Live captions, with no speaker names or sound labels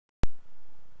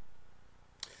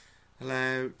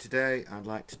Hello, today I'd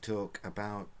like to talk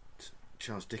about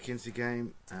Charles Dickens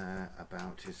again,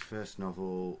 about his first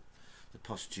novel, The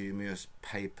Posthumous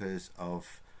Papers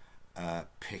of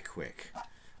Pickwick,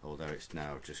 although it's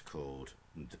now just called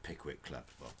the Pickwick Club,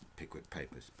 well, Pickwick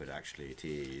Papers, but actually it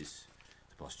is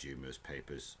The Posthumous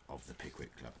Papers of the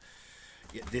Pickwick Club.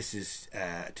 Yeah, this is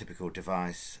a typical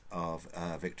device of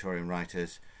Victorian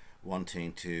writers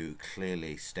wanting to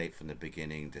clearly state from the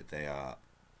beginning that they are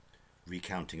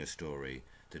recounting a story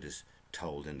that is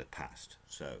told in the past.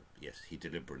 So yes, he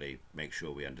deliberately makes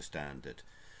sure we understand that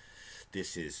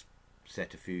this is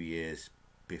set a few years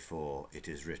before it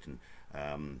is written. It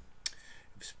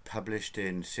was published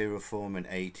in serial form in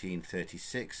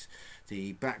 1836.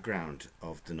 The background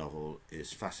of the novel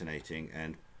is fascinating,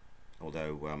 and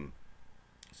although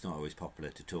it's not always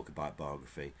popular to talk about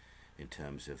biography in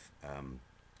terms of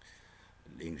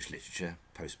English literature,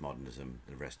 postmodernism,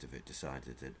 the rest of it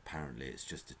decided that apparently it's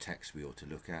just the text we ought to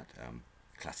look at.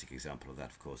 Classic example of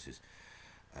that, of course, is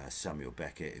Samuel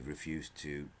Beckett, who refused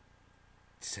to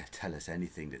tell us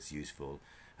anything that's useful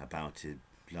about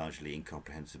largely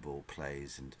incomprehensible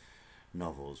plays and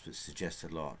novels, which suggest a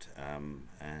lot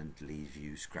and leave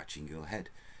you scratching your head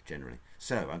generally.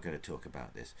 So I'm going to talk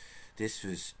about this. This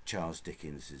was Charles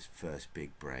Dickens' first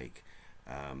big break.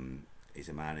 He's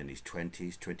a man in his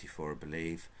 20s, 24 I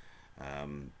believe.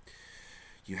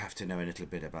 You have to know a little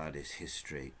bit about his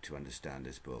history to understand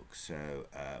this book. So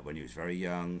when he was very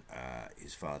young,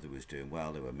 his father was doing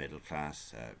well, they were middle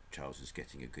class, Charles was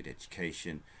getting a good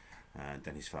education, and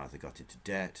then his father got into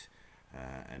debt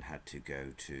and had to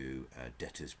go to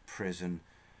debtor's prison,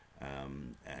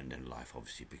 and then life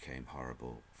obviously became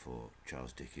horrible for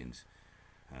Charles Dickens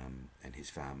and his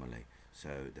family. So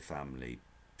the family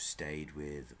stayed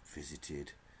with,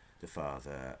 visited the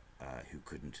father, who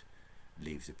couldn't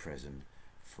leave the prison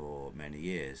for many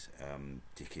years.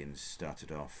 Dickens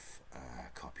started off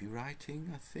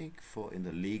copywriting, I think, in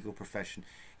the legal profession.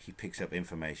 He picks up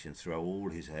information through all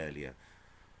his earlier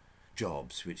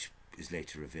jobs, which is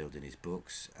later revealed in his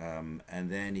books, and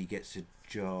then he gets a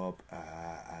job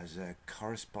as a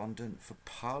correspondent for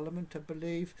Parliament, I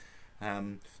believe.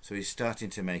 So he's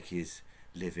starting to make his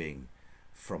living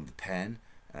from the pen.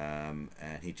 And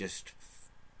he just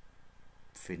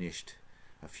finished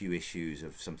a few issues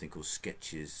of something called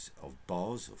Sketches of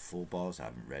Boz, or For Boz. I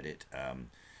haven't read it,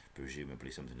 presumably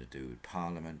something to do with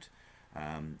Parliament.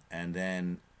 And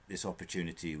then this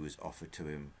opportunity was offered to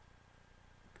him,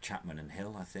 Chapman and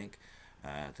Hill, I think.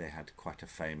 They had quite a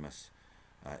famous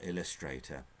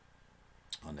illustrator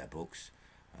on their books,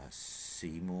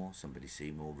 Seymour,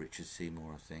 Richard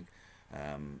Seymour, I think.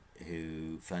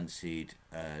 Who fancied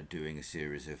doing a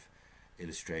series of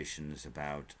illustrations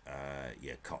about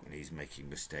Cockneys making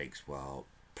mistakes while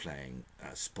playing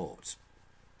sports,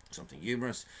 something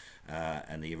humorous,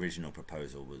 and the original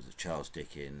proposal was that Charles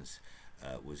Dickens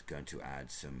was going to add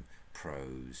some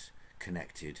prose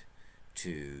connected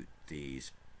to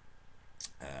these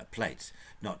plates,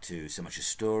 not to so much a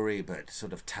story but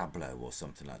sort of tableau or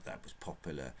something like that was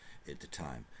popular at the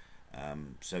time.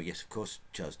 So yes, of course,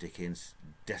 Charles Dickens,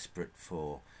 desperate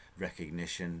for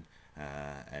recognition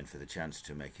and for the chance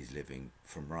to make his living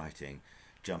from writing,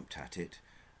 jumped at it.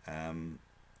 And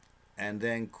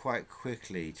then quite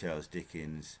quickly Charles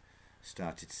Dickens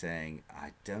started saying,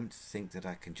 I don't think that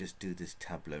I can just do this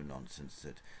tableau nonsense,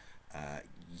 that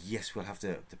yes, we'll have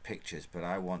the pictures, but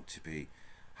I want to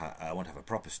have a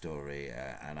proper story,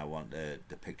 and I want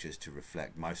the pictures to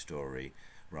reflect my story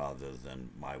rather than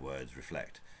my words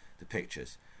reflect the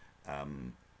pictures.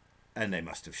 And he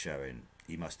must have shown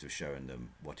them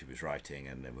what he was writing,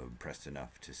 and they were impressed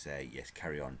enough to say, yes,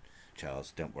 carry on,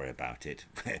 Charles, don't worry about it.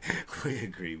 We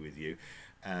agree with you.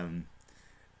 And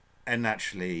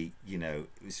naturally,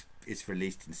 it's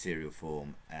released in serial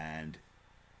form, and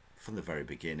from the very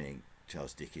beginning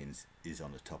Charles Dickens is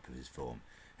on the top of his form.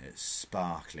 It's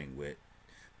sparkling wit,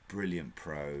 brilliant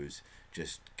prose,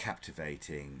 just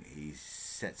captivating. He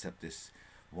sets up this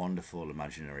wonderful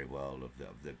imaginary world of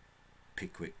the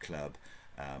Pickwick Club,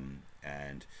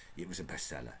 and it was a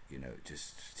bestseller.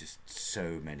 Just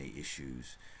so many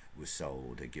issues were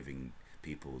sold, giving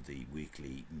people the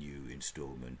weekly new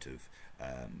instalment of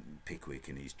Pickwick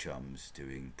and his chums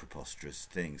doing preposterous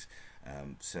things.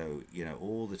 So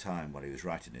all the time while he was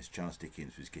writing this, Charles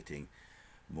Dickens was getting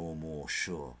more and more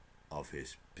sure of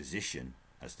his position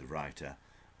as the writer,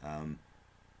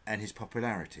 and his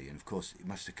popularity. And of course it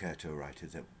must occur to a writer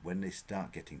that when they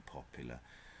start getting popular,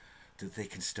 that they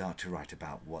can start to write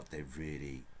about what they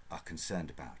really are concerned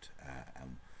about,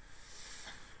 and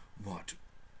what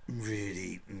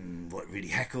really what really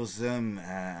heckles them,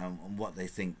 and what they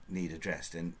think need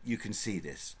addressed, and you can see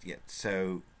this. Yeah,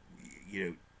 so you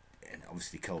know, and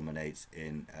obviously culminates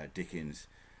in Dickens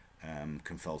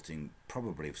consulting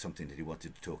probably something that he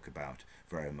wanted to talk about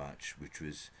very much, which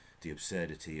was the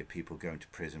absurdity of people going to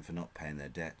prison for not paying their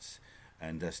debts,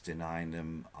 and thus denying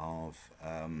them of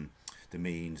the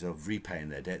means of repaying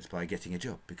their debts by getting a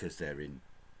job because they're in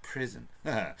prison.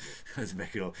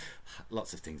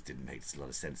 Lots of things didn't make a lot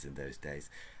of sense in those days.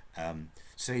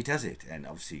 So he does it, and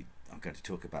obviously I'm going to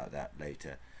talk about that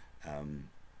later.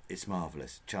 It's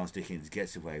marvellous. Charles Dickens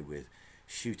gets away with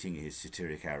shooting his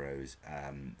satiric arrows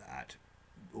at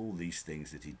all these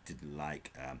things that he didn't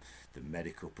like, the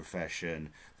medical profession,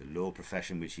 the law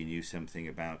profession, which he knew something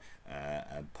about,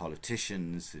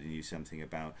 politicians that he knew something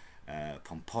about,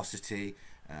 pomposity,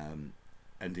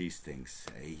 and these things.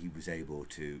 He was able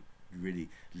to really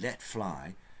let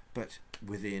fly, but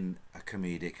within a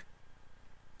comedic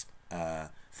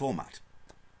format.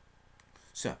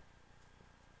 So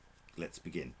let's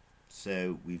begin.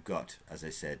 So we've got, as I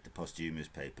said, the posthumous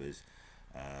papers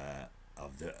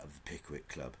of the Pickwick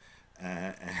Club,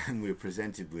 and we're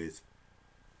presented with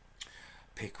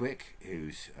Pickwick,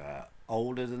 who's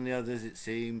older than the others, it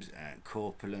seems,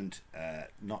 corpulent,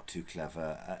 not too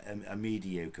clever, a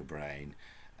mediocre brain,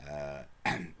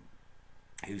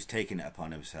 who's taken it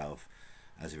upon himself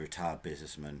as a retired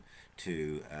businessman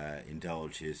to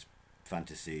indulge his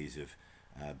fantasies of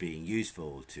being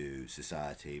useful to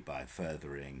society by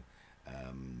furthering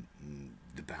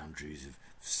the boundaries of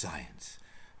science.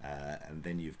 And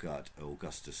then you've got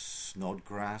Augustus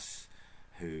Snodgrass,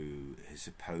 who is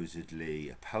supposedly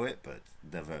a poet but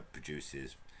never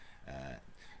produces a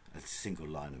single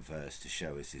line of verse to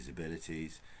show us his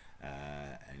abilities.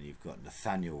 And you've got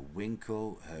Nathaniel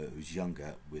Winkle, who's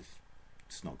younger, with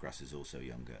Snodgrass is also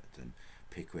younger than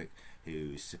Pickwick,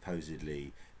 who's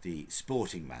supposedly the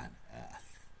sporting man.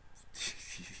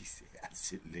 He's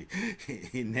absolutely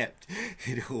inept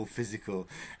in all physical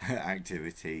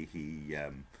activity. He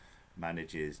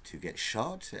manages to get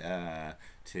shot,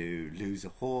 to lose a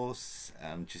horse,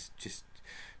 just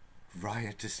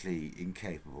riotously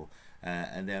incapable.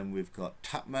 And then we've got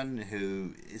Tupman,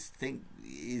 who is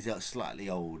slightly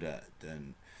older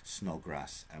than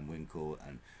Snodgrass and Winkle,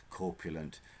 and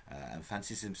corpulent, and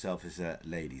fancies himself as a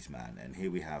ladies' man. And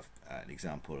here we have an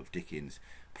example of Dickens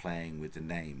playing with the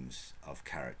names of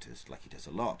characters, like he does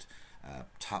a lot.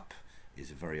 Tup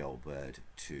is a very old word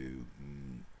to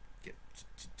get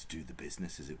to do the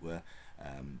business, as it were.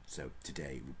 So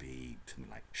today it would be something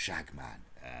like Shagman.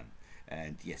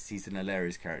 And yes, he's an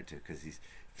hilarious character because he's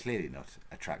clearly not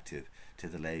attractive to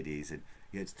the ladies, and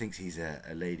thinks he's a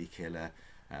lady killer.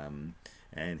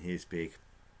 And his big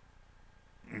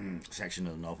section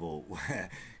of the novel where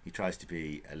he tries to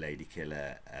be a lady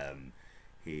killer.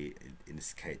 He, in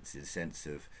this case, in the sense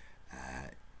of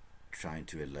trying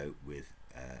to elope with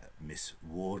Miss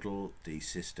Wardle, the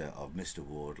sister of Mr.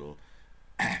 Wardle.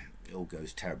 It all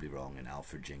goes terribly wrong, and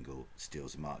Alfred Jingle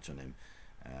steals a march on him,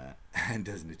 and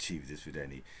doesn't achieve this with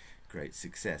any great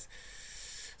success.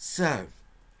 So,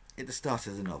 at the start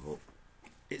of the novel,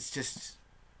 it's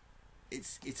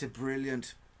a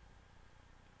brilliant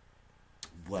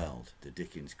world that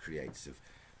Dickens creates of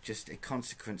just a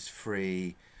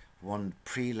consequence-free, one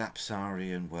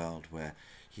pre-lapsarian world where,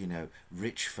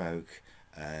 rich folk,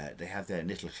 they have their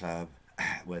little club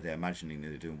where they're imagining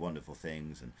they're doing wonderful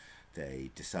things, and they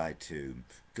decide to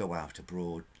go out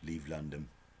abroad, leave London,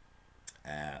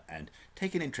 and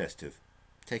take a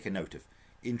note of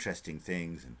interesting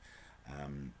things,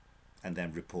 and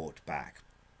then report back.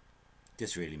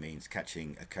 This really means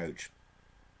catching a coach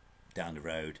down the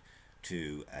road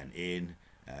to an inn,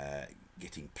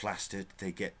 getting plastered.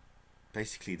 They're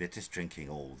just drinking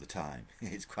all the time.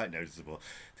 It's quite noticeable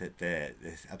that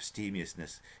this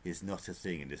abstemiousness is not a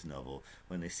thing in this novel.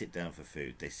 When they sit down for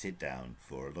food, they sit down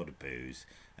for a lot of booze,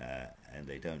 and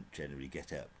they don't generally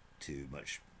get up too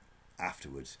much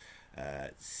afterwards.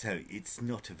 So it's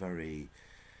not a very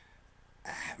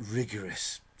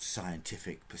rigorous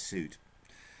scientific pursuit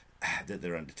that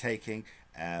they're undertaking,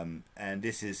 and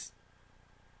this is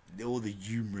all the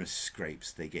humorous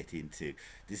scrapes they get into.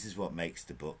 This is what makes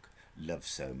the book loved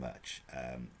so much.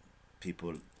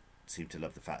 People seem to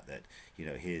love the fact that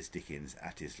here's Dickens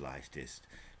at his lightest,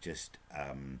 just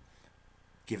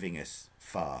giving us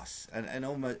farce and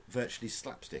almost virtually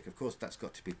slapstick. Of course, that's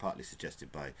got to be partly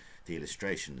suggested by the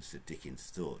illustrations that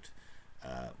Dickens thought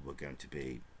were going to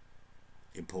be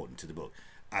important to the book.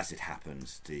 As it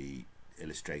happens, the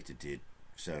illustrator did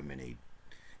so many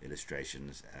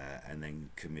illustrations and then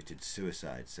committed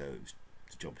suicide, so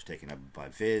the job was taken up by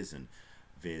Viz, and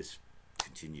Viz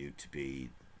continued to be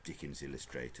Dickens'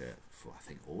 illustrator for, I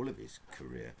think, all of his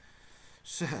career.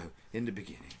 So, in the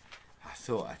beginning, I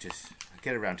thought I'd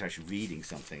get around to actually reading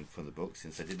something from the book,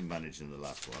 since I didn't manage in the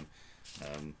last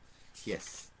one.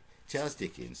 Yes, Charles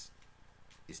Dickens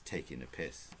is taking a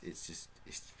piss. It's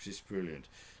just brilliant.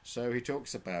 So he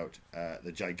talks about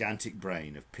the gigantic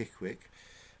brain of Pickwick,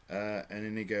 and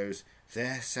then he goes,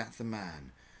 "There sat the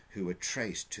man who had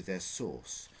traced to their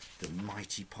source the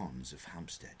mighty ponds of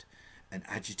Hampstead, and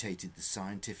agitated the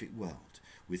scientific world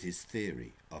with his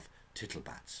theory of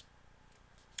tittlebats."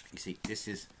 You see, this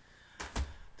is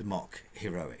the mock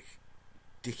heroic.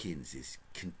 Dickens is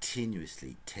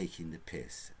continuously taking the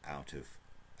piss out of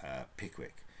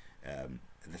Pickwick.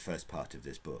 The first part of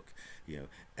this book,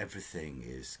 everything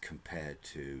is compared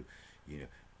to,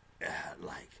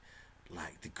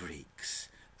 like the Greeks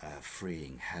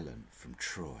freeing Helen from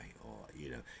Troy, or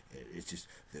it's just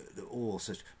they're all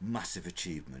such massive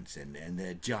achievements, and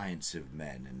they're giants of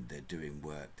men, and they're doing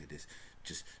work that is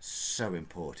just so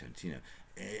important.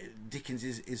 Dickens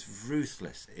is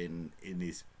ruthless in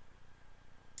his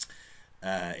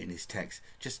text,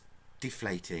 just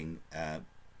deflating,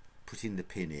 putting the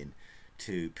pin in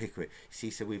to Pickwick.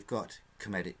 See, so we've got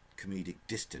comedic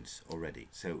distance already,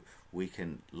 so we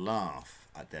can laugh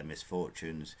at their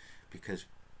misfortunes because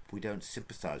we don't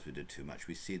sympathise with them too much.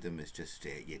 We see them as just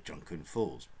drunken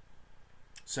fools.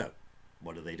 So,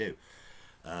 what do?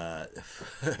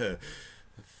 The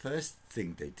first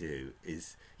thing they do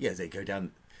is, they go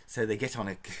down. So they get on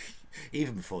a.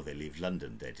 Even before they leave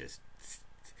London, they're just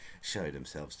showing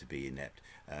themselves to be inept.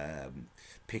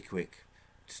 Pickwick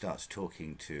starts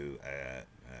talking to a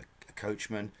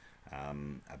coachman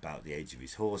about the age of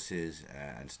his horses,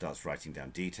 and starts writing down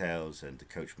details, and the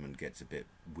coachman gets a bit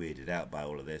weirded out by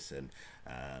all of this, and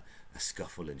a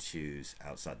scuffle ensues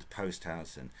outside the post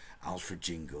house, and Alfred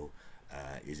Jingle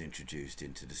is introduced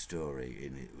into the story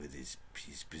with his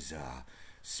bizarre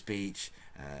speech,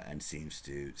 and seems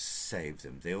to save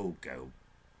them. They all go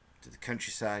to the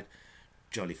countryside,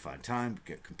 jolly fine time,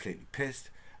 get completely pissed.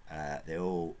 They're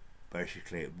all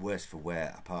basically worse for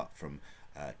wear, apart from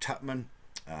Tupman,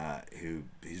 who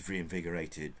is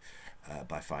reinvigorated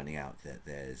by finding out that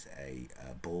there's a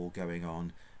ball going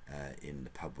on in the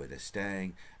pub where they're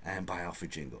staying, and by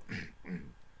Alfred Jingle,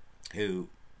 who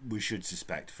we should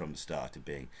suspect from the start of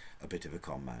being a bit of a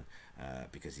con man,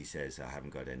 because he says, "I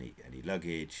haven't got any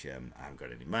luggage, I haven't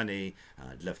got any money,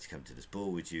 I'd love to come to this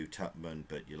ball with you, Tupman,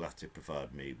 but you'll have to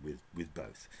provide me with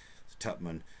both." So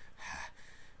Tupman,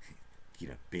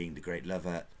 being the great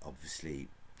lover, obviously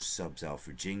subs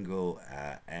Alfred Jingle,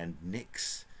 and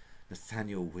nicks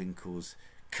Nathaniel Winkle's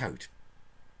coat.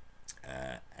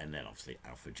 And then obviously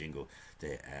Alfred Jingle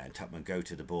and Tupman go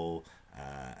to the ball.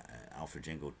 Alfred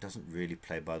Jingle doesn't really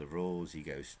play by the rules. He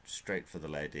goes straight for the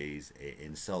ladies,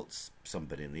 insults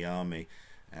somebody in the army,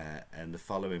 and the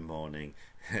following morning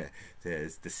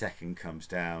the second comes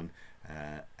down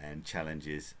and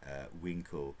challenges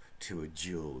Winkle to a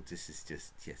duel. This is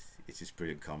it's just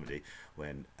brilliant comedy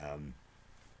when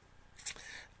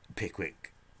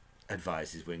Pickwick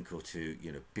advises Winkle to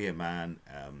be a man.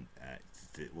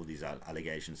 All these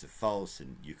allegations are false,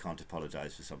 and you can't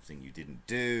apologise for something you didn't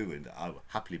do, and I'll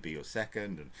happily be your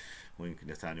second. And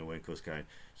Nathaniel Winkle's going,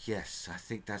 "Yes, I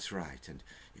think that's right, and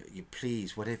you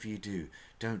please, whatever you do,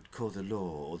 don't call the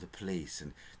law or the police,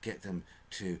 and get them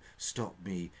to stop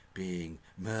me being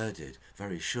murdered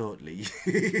very shortly."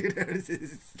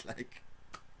 It's like,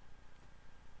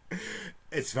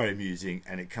 it's very amusing,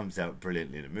 and it comes out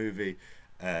brilliantly in a movie.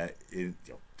 In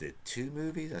the two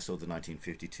movies, I saw the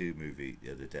 1952 movie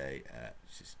the other day,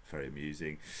 which is very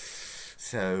amusing.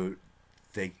 So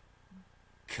they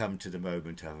come to the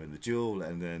moment of having the duel,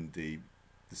 and then the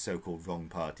so-called wrong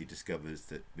party discovers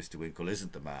that Mr. Winkle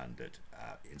isn't the man that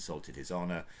insulted his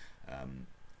honour,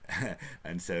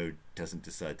 and so doesn't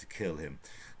decide to kill him.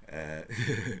 But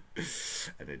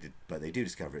they do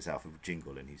discover it's Alfred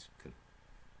Jingle, and he's kind of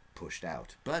pushed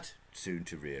out, but soon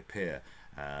to reappear.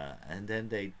 And then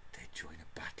they join a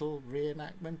battle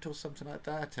reenactment or something like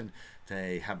that, and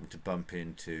they happen to bump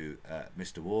into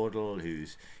Mr. Wardle,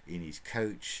 who's in his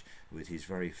coach with his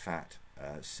very fat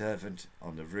servant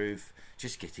on the roof,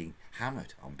 just getting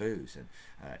hammered on booze, and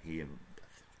he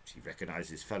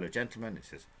recognises fellow gentlemen. He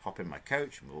says, "Hop in my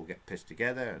coach and we'll all get pissed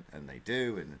together," and they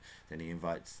do. And then he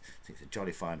invites, I think they're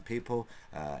jolly fine people,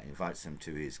 invites them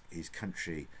to his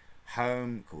country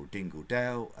home called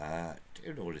Dingledale,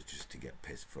 in order just to get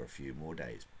pissed for a few more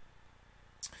days.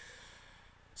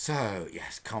 So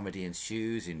yes, comedy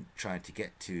ensues in trying to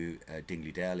get to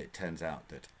Dingley Dale. It turns out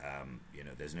that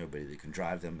there's nobody that can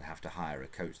drive them. They have to hire a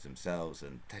coach themselves,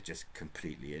 and they're just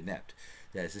completely inept.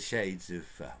 There's the shades of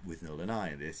Withnell and I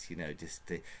in this.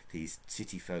 Just these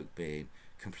city folk being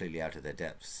completely out of their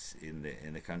depths in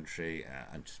the country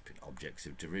and just objects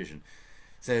of derision.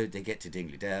 So they get to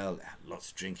Dingley Dale.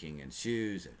 Lots of drinking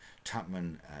ensues.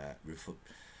 Tupman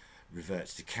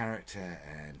reverts to character,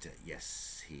 and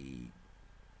yes, he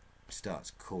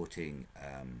starts courting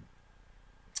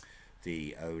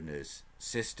the owner's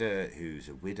sister, who's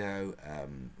a widow,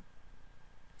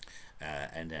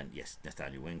 and then yes,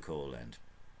 Nathaniel Winkle and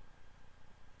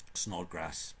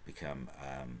Snodgrass become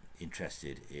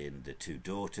interested in the two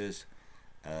daughters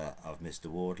of Mr.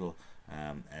 Wardle,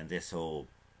 and this all.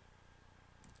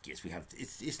 Yes, we have.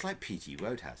 It's like P.G.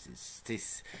 Wodehouse. It's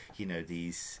this,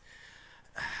 these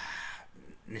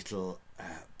little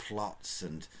plots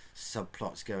and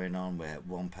subplots going on where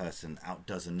one person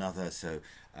outdoes another. So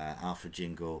Alfred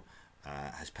Jingle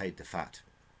has paid the fat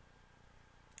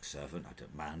servant,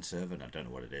 manservant, I don't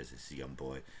know what it is. It's a young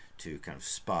boy to kind of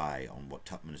spy on what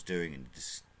Tupman's doing, and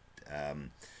just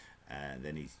and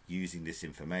then he's using this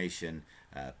information,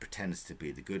 pretends to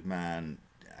be the good man,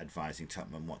 advising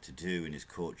Tupman what to do in his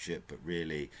courtship, but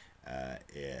really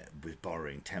was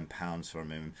borrowing £10 from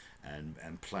him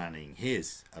and planning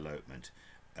his elopement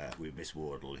with Miss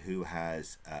Wardle, who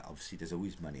has obviously there's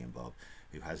always money involved,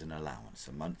 who has an allowance,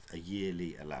 a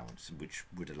yearly allowance, which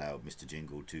would allow Mr.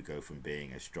 Jingle to go from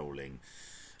being a strolling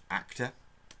actor,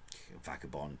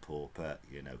 vagabond, pauper,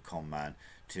 con man,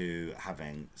 to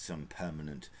having some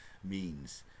permanent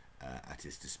means at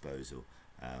his disposal.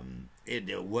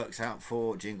 It works out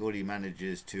for Jingle. He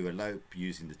manages to elope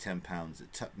using the £10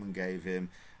 that Tupman gave him,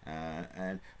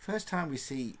 and first time we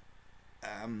see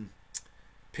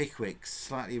Pickwick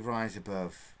slightly rise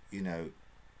above,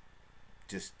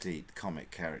 just the comic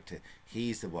character.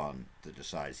 He's the one that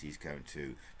decides he's going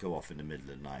to go off in the middle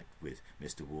of the night with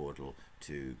Mr. Wardle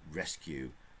to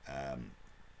rescue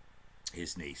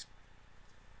his niece,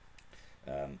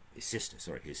 his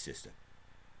sister.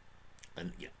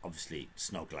 And yeah, obviously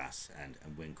Snodgrass and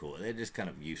Winkle, they're just kind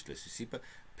of useless to see. But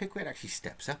Pickwick actually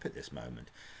steps up at this moment.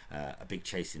 A big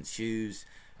chase ensues.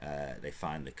 They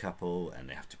find the couple and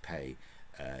they have to pay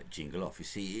Jingle off. You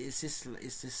see, it's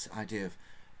this idea of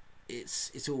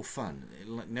it's all fun,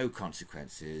 like no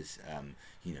consequences.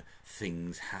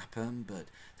 Things happen, but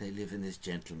they live in this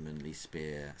gentlemanly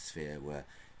sphere where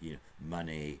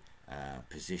money,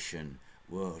 position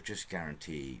will just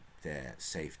guarantee their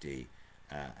safety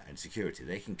and security.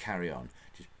 They can carry on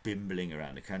just bimbling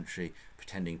around the country,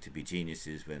 pretending to be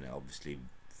geniuses when they're obviously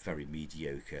very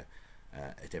mediocre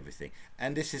at everything.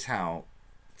 And this is how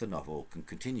the novel can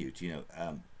continue.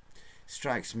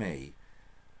 Strikes me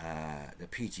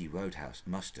that P.G. Wodehouse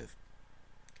must have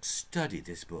studied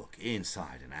this book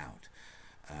inside and out,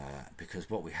 because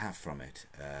what we have from it,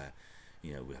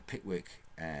 we have Pickwick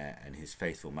and his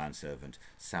faithful manservant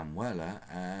Sam Weller,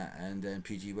 and then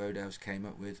P.G. Wodehouse came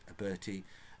up with Bertie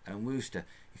and Wooster.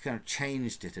 He kind of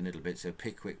changed it a little bit, so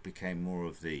Pickwick became more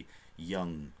of the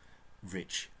young,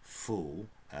 rich fool.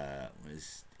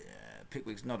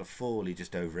 Pickwick's not a fool, he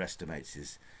just overestimates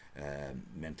his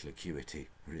mental acuity,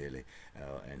 really,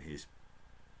 and his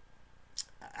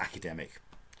academic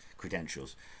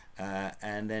credentials.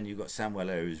 And then you've got Sam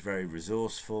Weller, who's very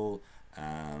resourceful,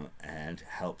 and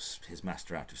helps his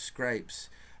master out of scrapes,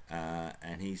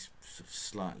 and he's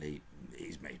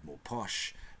he's made more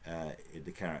posh in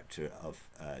the character of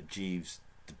Jeeves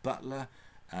the butler,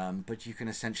 but you can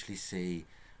essentially see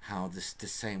how the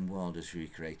same world is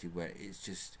recreated, where it's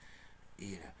just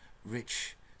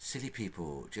rich silly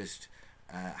people just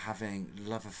having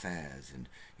love affairs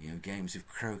and games of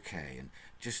croquet and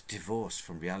just divorce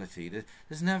from reality.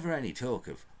 There's never any talk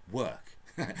of work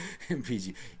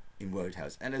in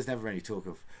Wodehouse, and there's never any talk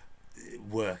of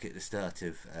work at the start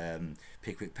of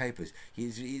Pickwick Papers.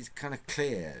 He's kind of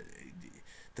clear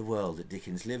the world that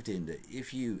Dickens lived in, that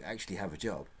if you actually have a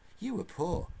job, you were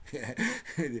poor.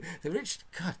 The rich,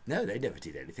 God, no, they never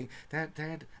did anything. They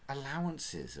had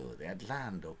allowances, or they had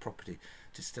land or property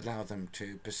just to allow them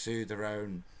to pursue their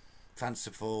own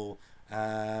fanciful,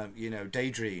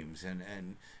 daydreams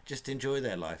and just enjoy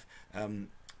their life.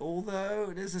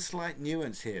 Although there's a slight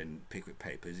nuance here in Pickwick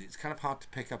Papers. It's kind of hard to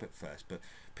pick up at first, but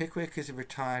Pickwick is a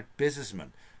retired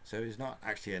businessman, so he's not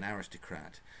actually an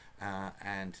aristocrat.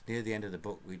 And near the end of the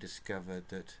book, we discovered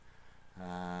that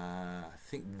I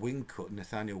think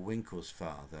Nathaniel Winkle's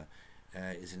father,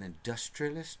 is an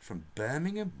industrialist from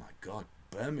Birmingham. My God,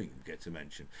 Birmingham gets a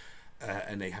mention.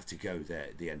 And they have to go there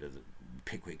at the end of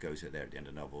Pickwick goes there at the end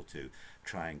of the novel to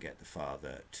try and get the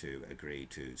father to agree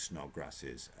to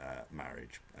Snodgrass's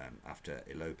marriage after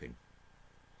eloping.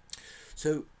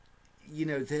 So, you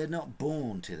know, they're not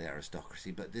born to the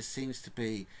aristocracy, but this seems to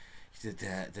be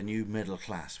the new middle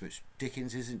class, which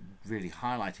Dickens isn't really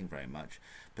highlighting very much.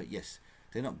 But yes,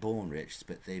 they're not born rich,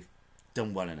 but they've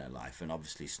done well in their life, and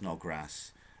obviously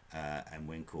Snodgrass and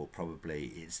Winkle, probably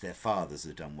it's their fathers that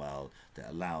have done well that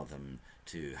allow them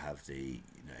to have the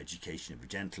education of a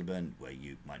gentleman, where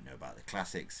you might know about the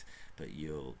classics, but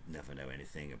you'll never know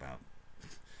anything about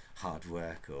hard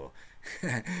work or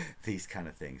these kind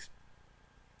of things.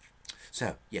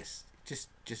 So yes,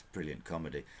 just brilliant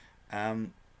comedy.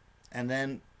 And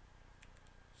then,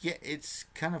 yeah, it's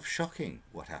kind of shocking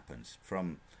what happens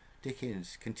from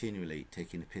Dickens continually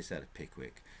taking the piss out of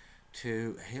Pickwick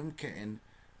to him getting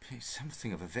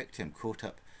something of a victim, caught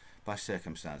up by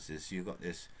circumstances. You've got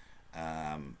this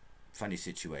funny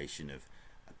situation of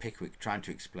Pickwick trying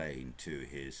to explain to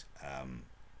his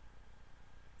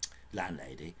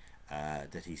landlady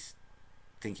that he's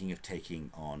thinking of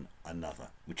taking on another,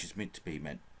 which is meant to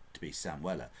be Sam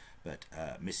Weller, but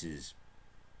Mrs.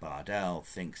 Bardell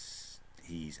thinks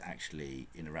he's actually,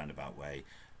 in a roundabout way,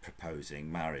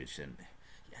 proposing marriage. And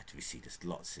yeah, we see this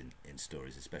lots in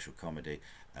stories of special comedy.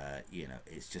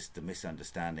 It's just the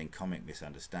misunderstanding, comic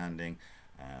misunderstanding,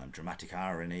 dramatic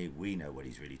irony. We know what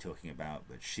he's really talking about,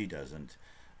 but she doesn't.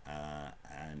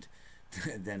 And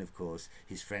then, of course,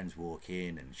 his friends walk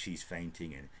in and she's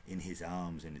fainting and in his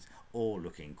arms, and it's all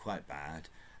looking quite bad.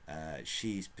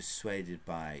 She's persuaded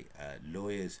by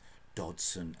lawyers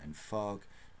Dodson and Fogg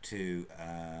to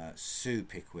sue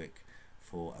Pickwick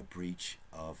for a breach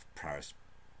of Paris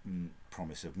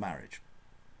promise of marriage.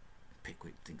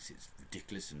 Pickwick thinks it's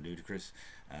ridiculous and ludicrous,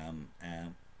 and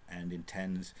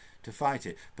intends to fight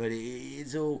it. But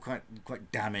it's all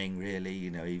quite damning, really.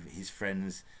 You know, his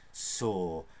friends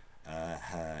saw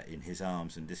her in his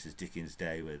arms, and this is Dickens'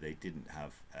 day where they didn't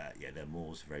have their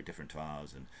morals are very different to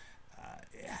ours, and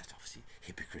it's obviously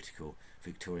hypocritical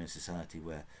Victorian society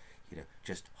where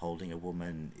just holding a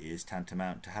woman is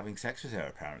tantamount to having sex with her,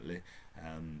 apparently.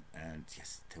 And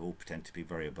yes, they all pretend to be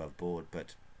very above board,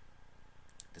 but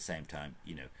at the same time,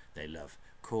 they love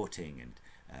courting and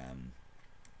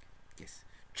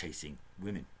chasing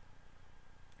women.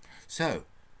 So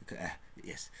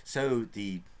so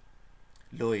the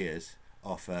lawyers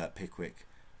offer Pickwick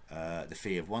the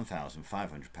fee of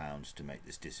 £1,500 to make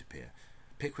this disappear.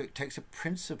 Pickwick takes a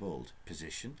principled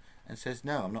position and says,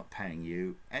 "No, I'm not paying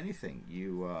you anything.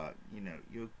 You are,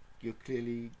 you're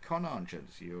clearly con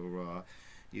artists.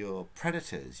 You're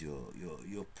predators.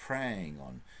 You're preying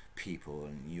on people,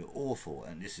 and you're awful."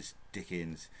 And this is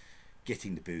Dickens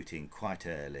getting the boot in quite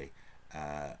early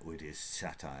with his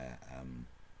satire.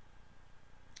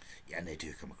 And they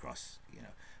do come across,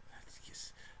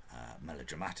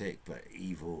 melodramatic but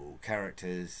evil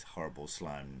characters, horrible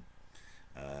slime,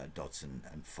 Dodson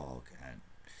and Fogg, and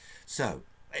so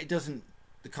it doesn't.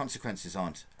 The consequences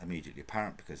aren't immediately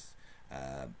apparent because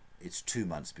it's 2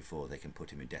 months before they can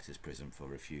put him in debtor's prison for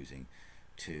refusing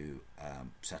to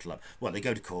settle up. Well, they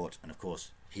go to court, and of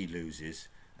course he loses.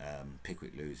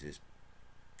 Pickwick loses.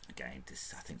 Again,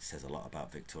 this I think says a lot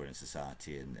about Victorian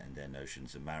society and their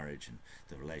notions of marriage and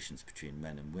the relations between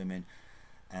men and women.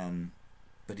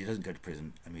 But he doesn't go to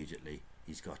prison immediately.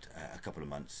 He's got a couple of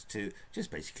months to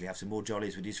just basically have some more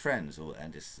jollies with his friends,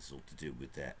 and this is all to do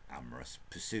with their amorous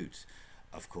pursuits,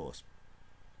 of course.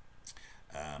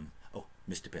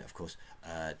 Missed a bit, of course.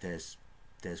 There's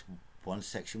one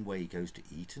section where he goes to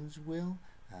Eatanswill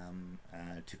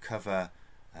to cover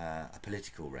a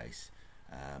political race,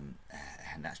 and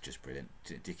that's just brilliant.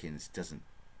 Dickens doesn't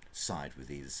side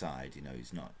with either side.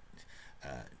 He's not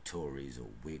Tories or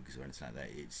Whigs or anything like that.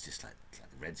 It's just like the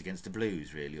Reds against the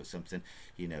Blues, really, or something.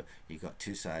 You've got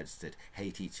two sides that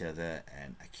hate each other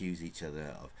and accuse each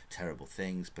other of terrible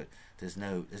things, but there's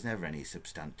never any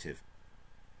substantive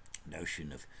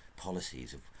notion of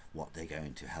policies of what they're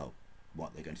going to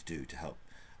do to help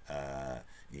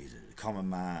either the common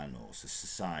man or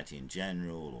society in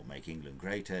general, or make England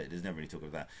greater. There's never any talk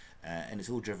of that, and it's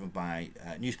all driven by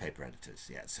newspaper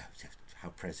editors. So how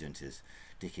prescient is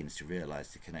Dickens to realise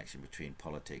the connection between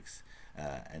politics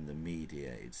and the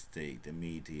media. It's the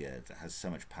media that has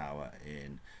so much power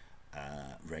in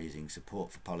raising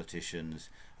support for politicians,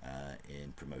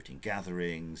 in promoting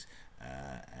gatherings,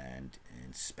 and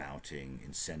in spouting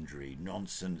incendiary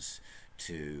nonsense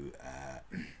to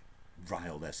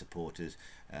rile their supporters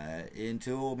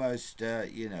into almost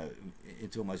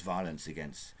violence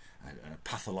against a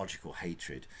pathological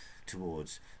hatred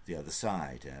towards the other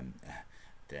side.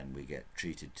 Then we get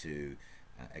treated to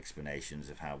explanations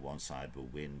of how one side will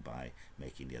win by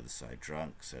making the other side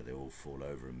drunk, so they all fall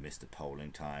over and miss the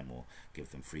polling time, or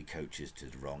give them free coaches to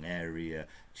the wrong area.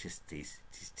 Just these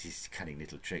cunning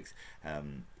little tricks.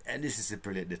 And this is a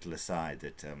brilliant little aside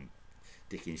that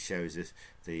Dickens shows us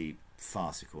the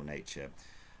farcical nature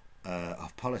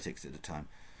of politics at the time.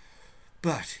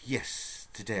 But yes,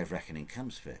 the day of reckoning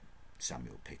comes for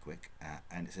Samuel Pickwick,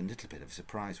 and it's a little bit of a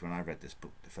surprise when I read this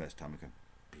book the first time. I go,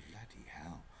 bloody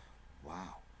hell,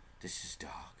 wow, this is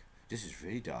dark. This is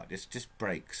really dark. This just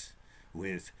breaks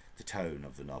with the tone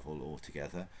of the novel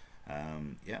altogether.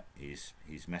 Yeah, he's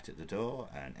met at the door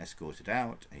and escorted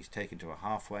out. He's taken to a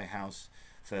halfway house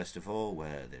first of all,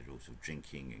 where there's also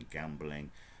drinking and gambling.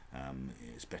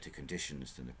 It's better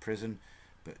conditions than the prison.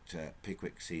 But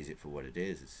Pickwick sees it for what it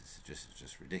is. It's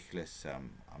just ridiculous.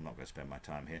 I'm not going to spend my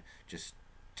time here. Just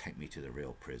take me to the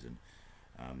real prison.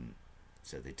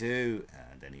 So they do,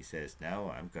 and then he says, "No,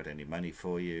 I haven't got any money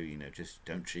for you. You know, just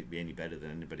don't treat me any better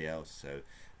than anybody else." So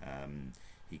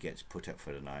he gets put up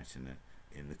for the night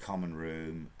in the common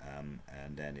room,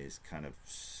 and then is kind of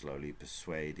slowly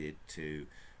persuaded to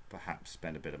perhaps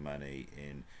spend a bit of money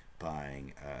in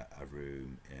buying a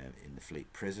room in the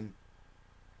Fleet prison.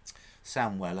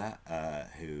 Sam Weller,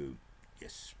 who,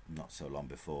 yes, not so long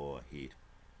before he'd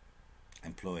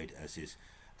employed as his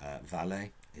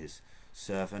valet, his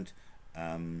servant,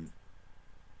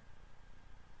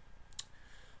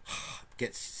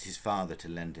 gets his father to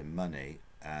lend him money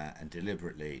and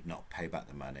deliberately not pay back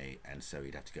the money, and so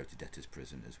he'd have to go to debtor's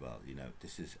prison as well. You know,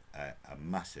 this is a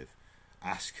massive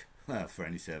ask for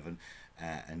any servant,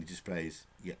 and he displays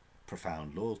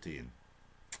profound loyalty, and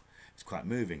it's quite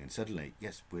moving. And suddenly,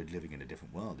 yes, we're living in a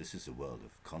different world. This is a world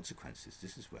of consequences.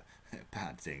 This is where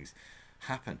bad things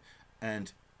happen,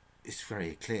 and it's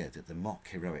very clear that the mock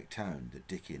heroic tone that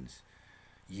Dickens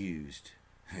used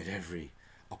at every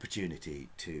opportunity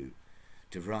to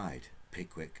deride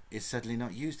Pickwick is suddenly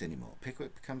not used anymore.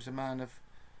 Pickwick becomes a man of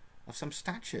some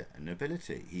stature and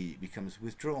nobility. He becomes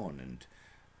withdrawn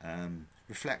and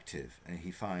reflective, and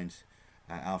he finds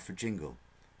Alfred Jingle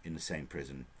in the same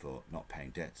prison for not paying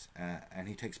debts, and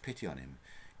he takes pity on him,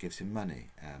 gives him money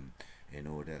in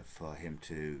order for him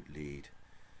to lead,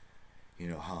 you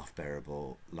know, half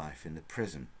bearable life in the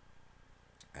prison.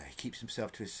 He keeps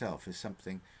himself to himself. There's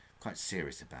something quite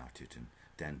serious about it, and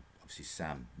then obviously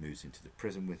Sam moves into the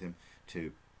prison with him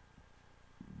to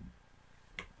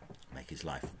make his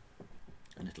life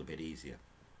a little bit easier.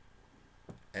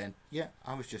 And yeah,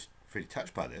 I was just really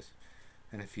touched by this.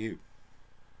 And if you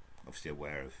obviously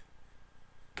aware of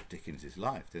Dickens's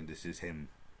life, then this is him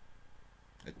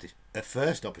at the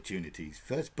first opportunity, his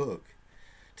first book,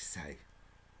 to say,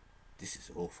 this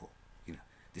is awful. You know,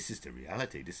 this is the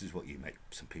reality. This is what you make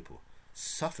some people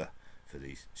suffer for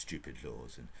these stupid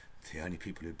laws, and the only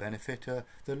people who benefit are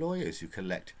the lawyers who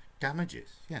collect damages.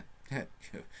 Yeah,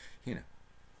 you know,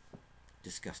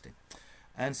 disgusting.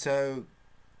 And so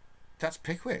that's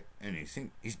Pickwick, and you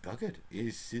think he's buggered.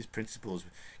 His principles,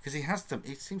 because he has them.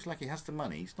 It seems like he has the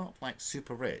money. He's not like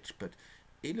super rich, but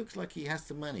it looks like he has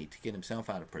the money to get himself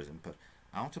out of prison. But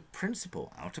out of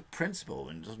principle,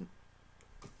 and doesn't.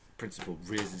 Principle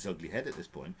rears his ugly head at this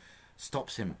point,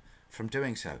 stops him from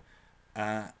doing so,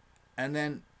 and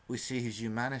then we see his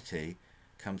humanity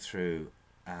come through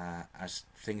as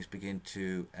things begin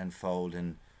to unfold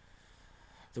in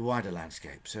the wider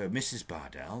landscape. So Mrs.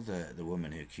 Bardell, the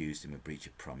woman who accused him of breach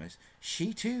of promise,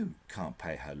 she too can't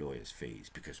pay her lawyer's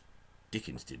fees because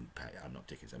Dickens didn't pay. Not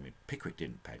Dickens. I mean Pickwick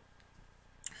didn't pay.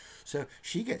 So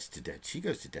she gets to debt. She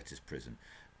goes to debtor's prison,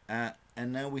 and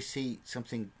now we see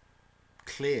something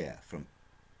clear from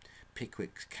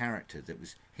Pickwick's character that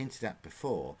was hinted at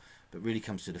before, but really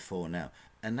comes to the fore now,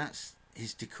 and that's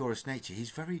his decorous nature. He's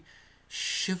very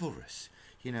chivalrous.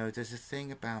 You know, there's a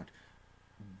thing about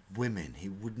women. He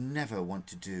would never want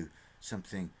to do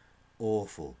something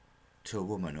awful to a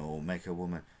woman or make a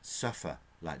woman suffer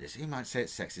like this. He might say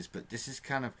it's sexist, but this is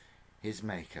kind of his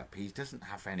makeup. He doesn't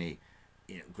have any,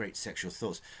 you know, great sexual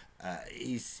thoughts.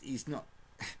 He's not.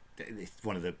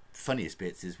 One of the funniest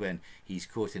bits is when he's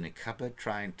caught in a cupboard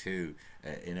trying to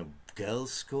in a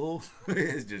girls' school.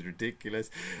 It's just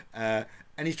ridiculous, and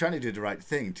he's trying to do the right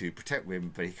thing to protect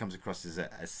women, but he comes across as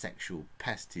a sexual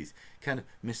pest. He's kind of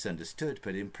misunderstood,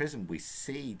 but in prison we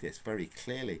see this very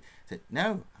clearly, that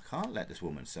no, I can't let this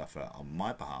woman suffer on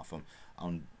my behalf,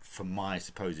 on for my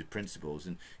supposed principles,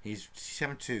 and he's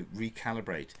having to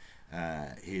recalibrate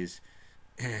his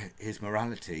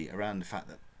morality around the fact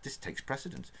that this takes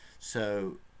precedence.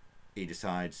 So he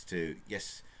decides to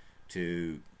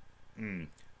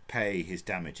pay his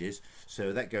damages.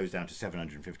 So that goes down to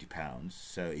 £750.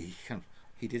 So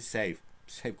he did save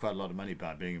saved quite a lot of money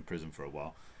by being in prison for a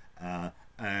while.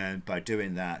 And by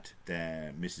doing that,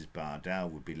 Mrs. Bardell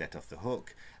would be let off the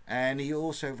hook. And he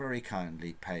also very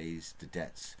kindly pays the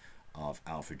debts of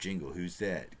Alfred Jingle, who's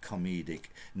their comedic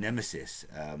nemesis.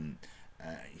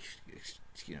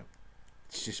 You know,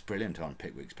 it's just brilliant on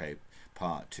Pickwick's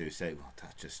part to say, well,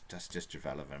 that's just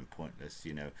irrelevant and pointless.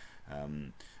 You know,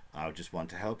 I just want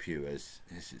to help you, as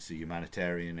it's a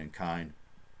humanitarian and kind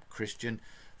Christian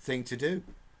thing to do.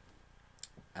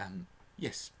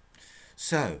 Yes.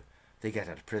 So they get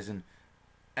out of prison,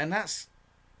 and that's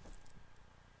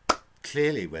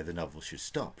clearly where the novel should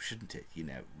stop, shouldn't it? You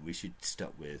know, we should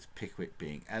stop with Pickwick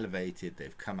being elevated.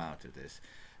 They've come out of this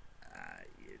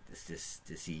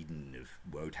this Eden of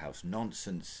Wodehouse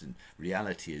nonsense, and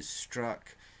reality is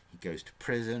struck. He goes to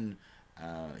prison.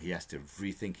 He has to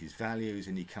rethink his values,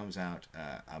 and he comes out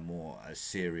a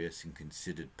serious and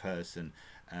considered person,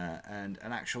 and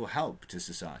an actual help to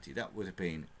society. That would have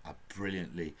been a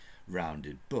brilliantly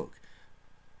rounded book,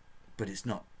 but it's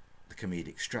not the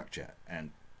comedic structure.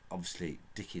 And obviously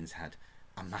Dickens had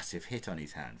a massive hit on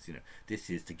his hands. You know, this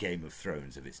is the Game of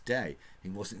Thrones of its day. He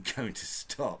wasn't going to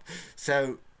stop.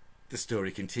 So the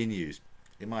story continues.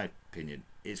 In my opinion,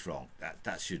 it's wrong.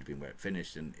 That should have been where it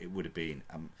finished, and it would have been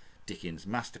Dickens'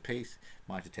 masterpiece.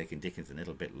 Might have taken Dickens a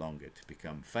little bit longer to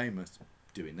become famous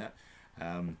doing that,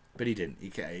 but he didn't.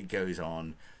 It goes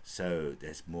on. So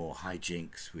there's more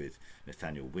hijinks with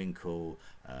Nathaniel Winkle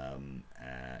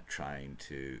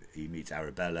he meets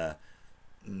Arabella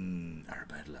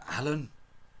Allen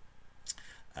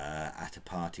at a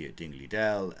party at Dingley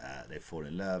Dell. They fall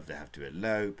in love. They have to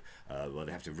elope.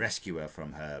 They have to rescue her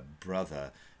from her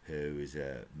brother, who is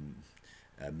a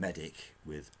medic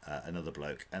with another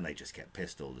bloke, and they just get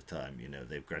pissed all the time. You know,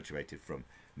 they've graduated from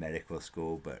medical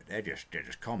school, but they just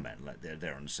comment like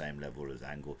they're on the same level as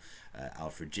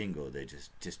Alfred Jingle. They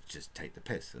just take the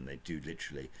piss, and they do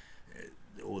literally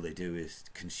all they do is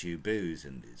consume booze,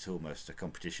 and it's almost a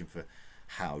competition for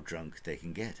how drunk they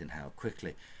can get and how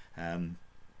quickly.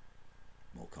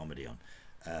 More comedy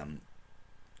on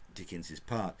Dickens's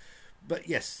part. But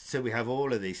yes, so we have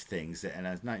all of these things, and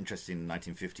it's not interesting.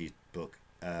 1950s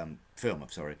film. I'm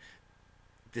sorry.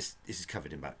 This is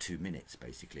covered in about 2 minutes,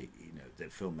 basically. You know, the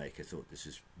filmmaker thought this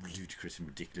was ludicrous and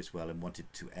ridiculous, and wanted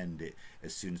to end it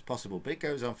as soon as possible. But it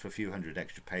goes on for a few hundred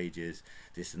extra pages,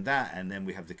 this and that, and then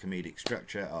we have the comedic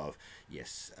structure of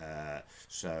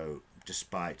so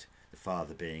despite the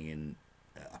father being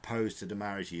opposed to the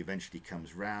marriage, he eventually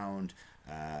comes round,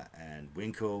 and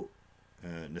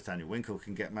Nathaniel Winkle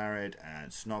can get married,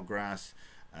 and Snodgrass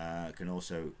can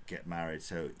also get married.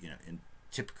 So, you know, in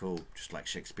typical, just like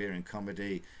Shakespearean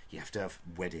comedy, you have to have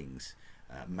weddings,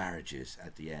 marriages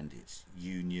at the end. It's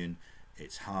union,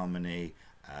 it's harmony.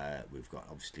 We've got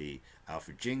obviously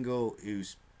Alfred Jingle,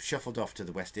 who's shuffled off to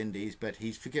the West Indies, but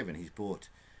he's forgiven. He's brought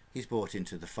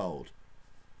into the fold,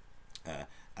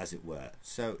 as it were.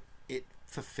 So it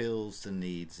fulfills the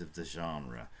needs of the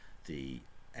genre, the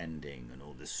ending and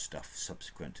all this stuff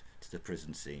subsequent to the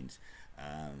prison scenes.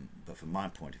 But from my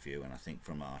point of view, and I think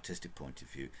from an artistic point of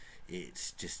view,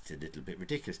 it's just a little bit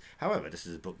ridiculous. However, this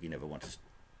is a book you never want to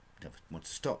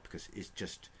stop, because it's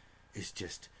just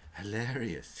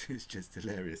hilarious. It's just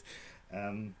hilarious.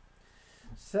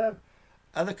 So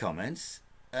other comments.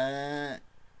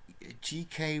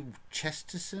 G.K.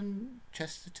 Chesterton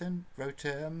wrote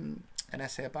an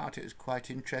essay about it. It was quite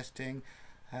interesting.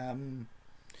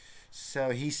 So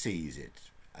he sees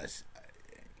it as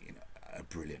a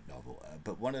brilliant novel,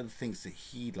 but one of the things that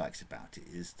he likes about it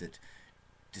is that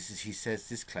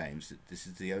this claims that this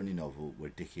is the only novel where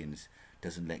Dickens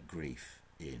doesn't let grief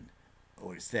in,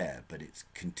 or it's there but it's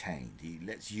contained. He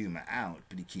lets humour out,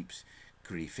 but he keeps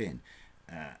grief in,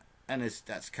 and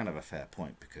that's kind of a fair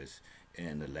point, because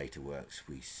in the later works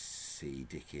we see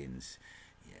Dickens,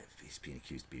 he's been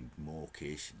accused of being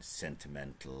mawkish and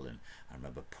sentimental, and I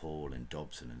remember Paul and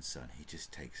Dobson and Son. He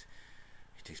takes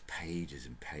pages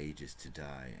and pages to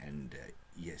die, and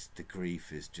yes, the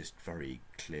grief is just very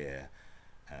clear.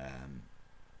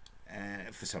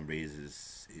 And for some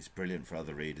readers it's brilliant. For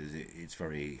other readers it's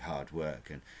very hard work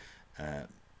and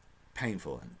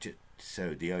painful. And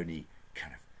so the only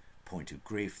kind of point of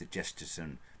grief that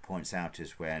Chesterton points out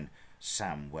is when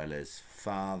Sam Weller's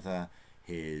father,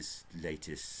 his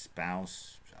latest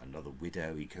spouse, another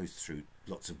widow, he goes through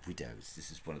lots of widows.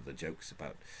 This is one of the jokes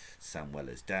about Sam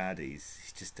Weller's dad.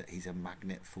 He's a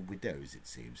magnet for widows, it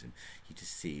seems, and he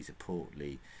just sees a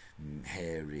portly,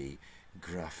 hairy,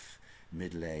 gruff,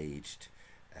 middle-aged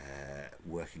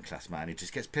working class man who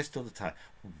just gets pissed all the time.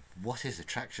 What his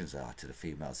attractions are to the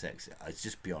female sex, it's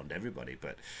just beyond everybody,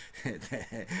 but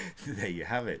there you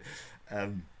have it.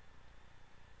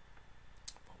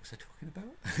 was I talking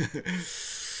about?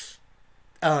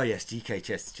 Oh yes, G.K.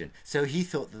 Chesterton. So he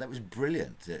thought that that was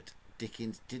brilliant, that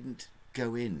Dickens didn't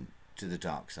go in to the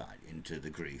dark side, into the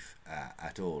grief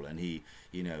at all, and he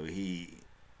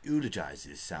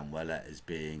eulogizes Sam Weller as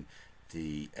being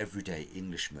the everyday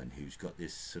Englishman who's got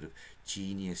this sort of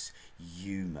genius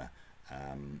humour,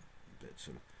 that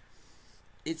sort of,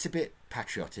 it's a bit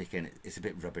patriotic and it's a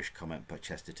bit rubbish comment by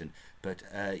Chesterton, but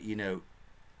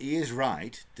he is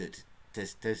right that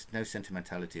there's no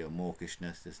sentimentality or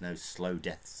mawkishness. There's no slow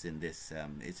deaths in this.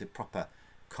 It's a proper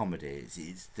comedy.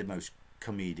 It's the most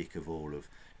comedic of all of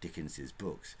Dickens's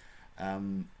books,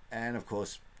 and of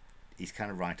course, he's kind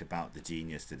of right about the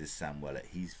genius that is Sam Weller.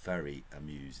 He's very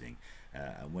amusing,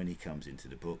 and when he comes into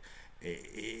the book,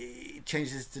 it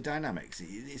changes the dynamics.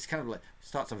 It's kind of like,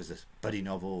 starts off as a buddy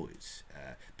novel. It's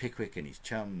Pickwick and his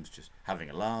chums just having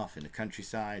a laugh in the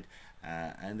countryside,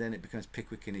 and then it becomes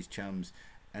Pickwick and his chums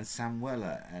and Sam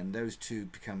Weller, and those two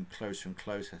become closer and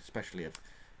closer, especially if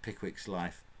Pickwick's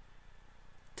life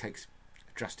takes a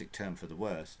drastic turn for the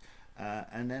worst,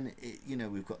 and then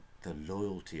we've got the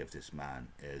loyalty of this man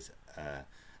is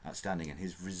outstanding, and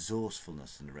his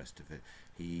resourcefulness and the rest of it.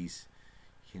 He's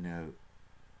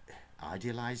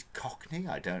idealized Cockney,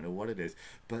 I don't know what it is,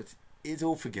 but it's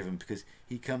all forgiven because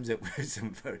he comes up with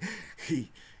some he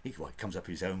comes up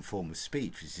with his own form of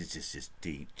speech, which is just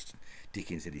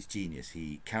Dickens at his genius.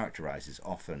 He characterizes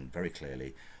often very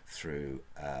clearly through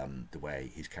the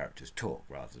way his characters talk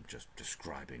rather than just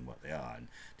describing what they are, and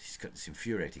he's got this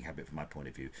infuriating habit from my point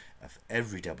of view of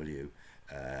every W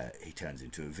he turns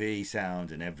into a V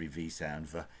sound, and every V sound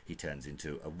he turns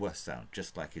into a worse sound,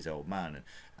 just like his old man.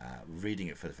 And reading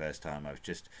it for the first time,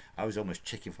 I was almost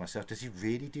checking for myself, does he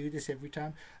really do this every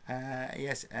time?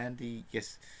 Yes, Andy,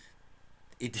 yes,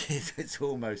 it is. It's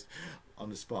almost on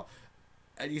the spot.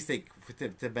 And you think,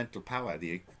 with the mental power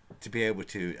to be able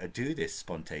to do this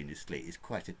spontaneously is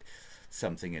quite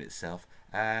something in itself.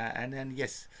 And then,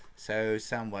 yes, so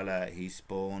Sam Weller, he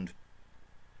spawned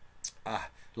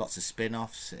lots of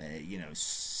spin-offs,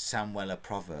 Sam Weller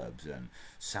proverbs and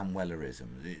Sam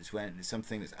Wellerism. It's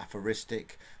something that's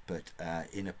aphoristic but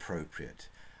inappropriate.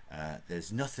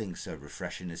 There's nothing so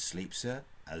refreshing as sleep, sir,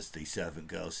 as the servant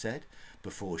girl said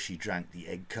before she drank the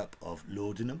egg cup of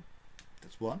laudanum.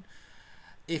 That's one.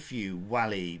 If you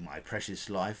wally my precious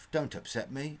life, don't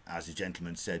upset me, as a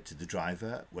gentleman said to the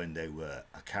driver when they were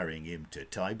carrying him to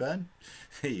Tyburn.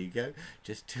 There you go.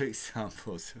 Just two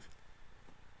examples of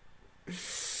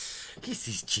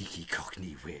his cheeky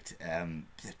Cockney wit.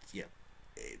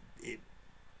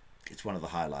 It's one of the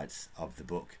highlights of the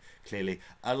book, clearly,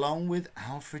 along with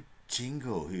Alfred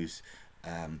Jingle, who's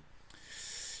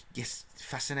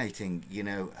fascinating.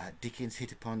 Dickens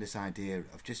hit upon this idea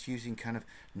of just using kind of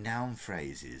noun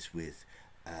phrases with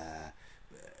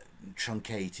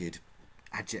truncated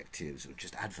adjectives or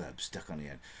just adverbs stuck on the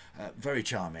end. Very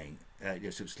charming.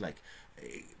 So it's like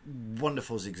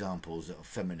wonderful examples of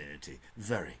femininity.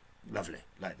 Very lovely,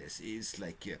 like this. It's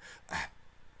like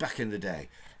back in the day,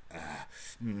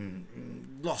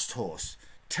 lost horse,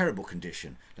 terrible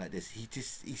condition, like this.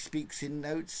 He speaks in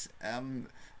notes, some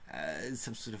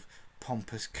sort of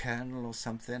pompous colonel or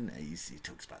something. He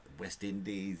talks about the West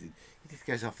Indies. He just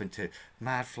goes off into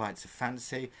mad flights of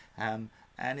fancy, and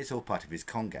it's all part of his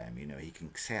con game. He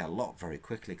can say a lot very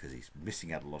quickly because he's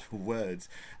missing out a lot of words,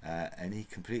 and he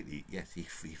completely, he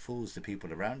fools the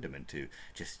people around him into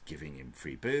just giving him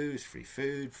free booze, free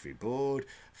food, free board,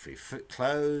 free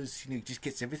clothes. He just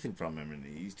gets everything from him, and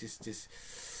he's just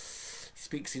he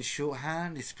speaks in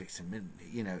shorthand. He speaks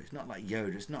it's not like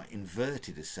Yoda. It's not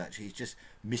inverted as such. He's just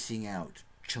missing out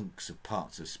chunks of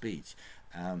parts of speech,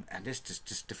 and this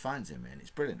just defines him, and it's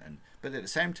brilliant. But at the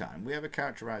same time, we have a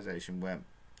characterization where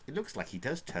it looks like he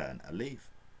does turn a leaf.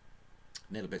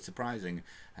 A little bit surprising,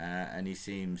 and he's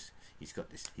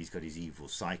got his evil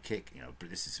sidekick. But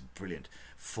this is a brilliant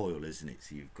foil, isn't it?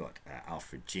 So you've got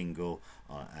Alfred Jingle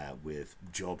with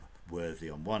Job Worthy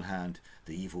on one hand,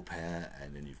 the evil pair,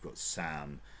 and then you've got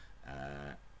Sam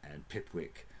and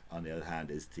Pickwick on the other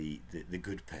hand as the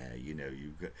good pair.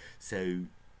 You've got, so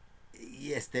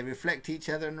yes, they reflect each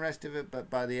other and the rest of it, but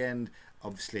by the end,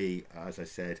 obviously, as I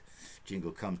said,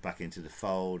 Jingle comes back into the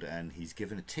fold, and he's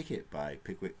given a ticket by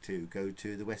Pickwick to go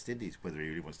to the West Indies. Whether he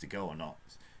really wants to go or not,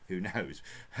 who knows?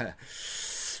 But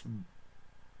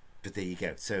there you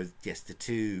go. So yes, the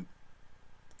two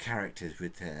characters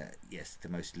with the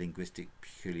most linguistic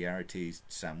peculiarities,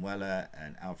 Sam Weller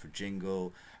and Alfred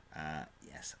Jingle, add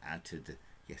to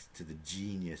the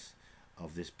genius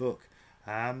of this book.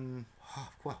 Well,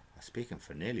 I was speaking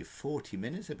for nearly 40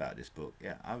 minutes about this book.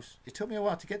 It took me a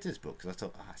while to get to this book because I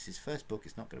thought, it's his first book,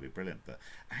 it's not going to be brilliant, but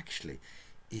actually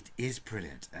it is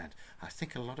brilliant, and I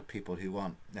think a lot of people who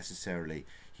aren't necessarily,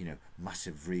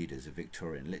 massive readers of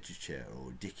Victorian literature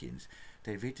or Dickens,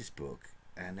 they read this book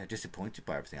and they're disappointed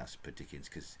by everything else but Dickens,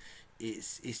 because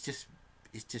it's just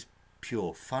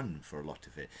pure fun for a lot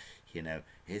of it.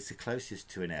 It's the closest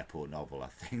to an airport novel I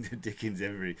think that Dickens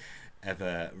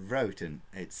ever wrote, and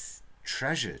it's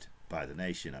treasured by the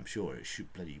nation. I'm sure it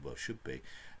should be.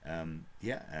 And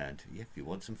if you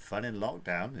want some fun in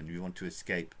lockdown and you want to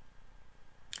escape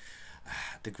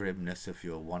the grimness of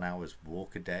your 1 hour's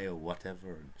walk a day or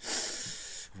whatever, and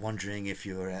wondering if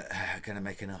you're going to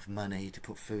make enough money to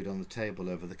put food on the table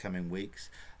over the coming weeks,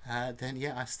 then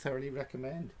I thoroughly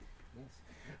recommend. Yes.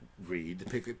 Read the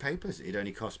Pickwick Papers. It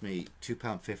only cost me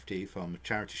 £2.50 from a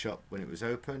charity shop when it was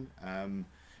open.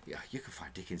 You can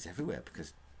find Dickens everywhere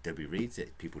because nobody reads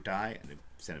it. People die and they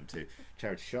send them to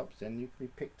charity shops, and you can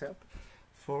be picked up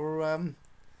for a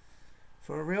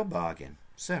real bargain.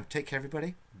 So take care,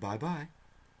 everybody. Bye bye.